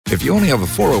If you only have a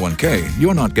 401k,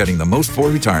 you're not getting the most for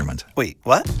retirement. Wait,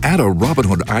 what? Add a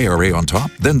Robinhood IRA on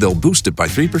top, then they'll boost it by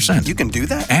 3%. You can do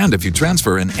that? And if you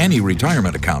transfer in any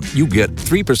retirement account, you get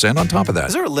 3% on top of that.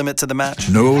 Is there a limit to the match?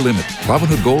 No limit.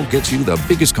 Robinhood Gold gets you the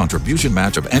biggest contribution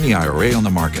match of any IRA on the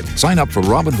market. Sign up for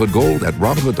Robinhood Gold at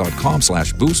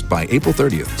Robinhood.com/boost by April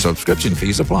 30th. Subscription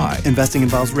fees apply. Investing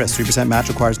involves risk. 3% match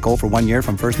requires gold for 1 year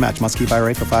from first match. Must keep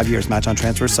IRA for 5 years. Match on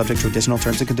transfers subject to additional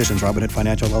terms and conditions. Robinhood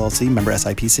Financial LLC, member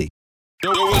SIPC. Yo,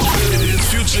 what's good? It is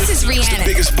Future. This is Rihanna. It's the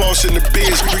biggest boss in the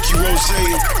biz, Ricky Rose.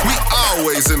 We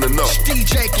always in the know.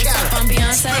 DJ Khaled. I'm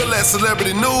Beyoncé. Spill that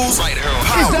celebrity news right here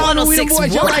on It's the Power. Honor We the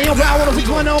Boys Show right here on Power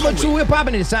 106.1 number 2 hip hop,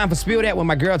 and it's time for Spill That with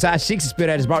my girl Ty Shix. Spill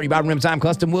That is brought to you by Rim Time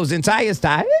Custom Wheels and Tires.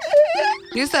 Ty.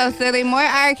 You're so silly. More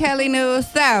R. Kelly news.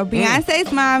 So,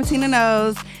 Beyonce's mom, Tina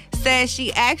Knowles, says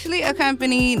she actually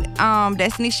accompanied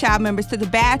Destiny's Child members to the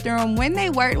bathroom when they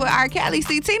worked with R. Kelly.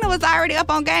 See, Tina was already up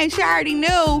on game. She already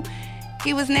knew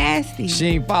he was nasty. She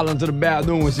ain't following to the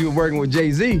bathroom when she was working with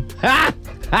Jay-Z.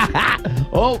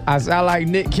 Oh, I sound like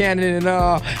Nick Cannon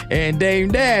and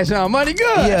Dame Dash, huh? Money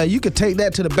good. Yeah, you could take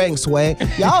that to the bank, Swag.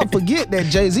 Y'all forget that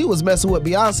Jay-Z was messing with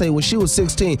Beyonce when she was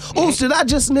 16. Oops, did I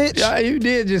just snitch? Yeah, you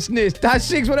did just snitch. Ty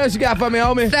Shix, what else you got for me,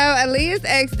 homie? So, Aaliyah's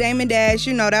ex, Damon Dash,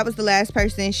 that was the last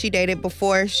person she dated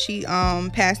before she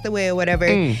passed away or whatever.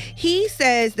 He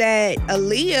says that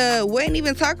Aaliyah wouldn't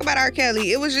even talk about R.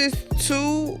 Kelly. It was just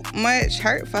too much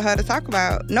hurt for her to talk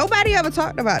about. Nobody ever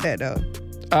talked about that, though.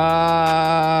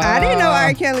 I didn't know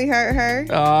R. Kelly hurt her.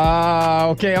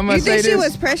 Okay, I'm going to say this. You think she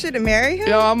was pressured to marry him?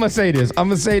 Yo, I'm going to say this.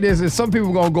 And some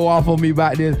people going to go off on me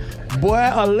about this. Boy,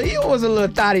 Aaliyah was a little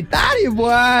thotty,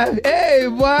 boy. Hey,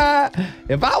 boy.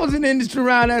 If I was in the industry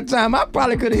around that time, I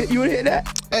probably could have hit you and hit that.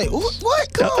 Hey, what?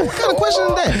 Come on, what kind of question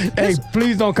is that? Hey,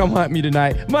 please don't come hunt me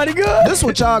tonight. Money good? This is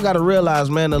what y'all got to realize,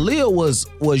 man. Aaliyah was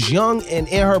young and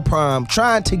in her prime,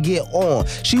 trying to get on.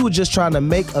 She was just trying to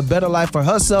make a better life for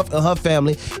herself and her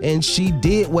family, and she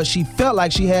did what she felt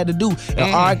like she had to do.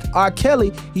 And R.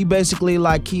 Kelly, he basically,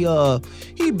 what's the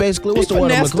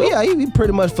word? Yeah, he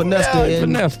pretty much finessed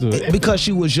her. Because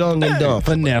she was young and dumb.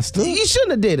 Finessed her. You shouldn't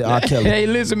have did it, R. Kelly. Hey,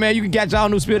 listen, man, you can catch all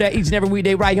new Spill That each and every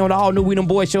weekday right here on the All New We Them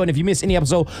Boys Show. And if you miss any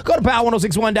episode, go to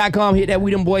power1061.com, hit that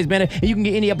We Them Boys banner, and you can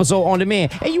get any episode on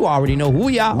demand. And you already know who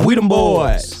we are. We Them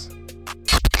Boys.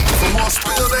 For more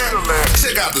Spill That,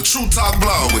 check out the True Talk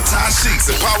blog with Ty Shix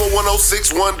at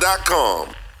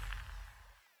power1061.com.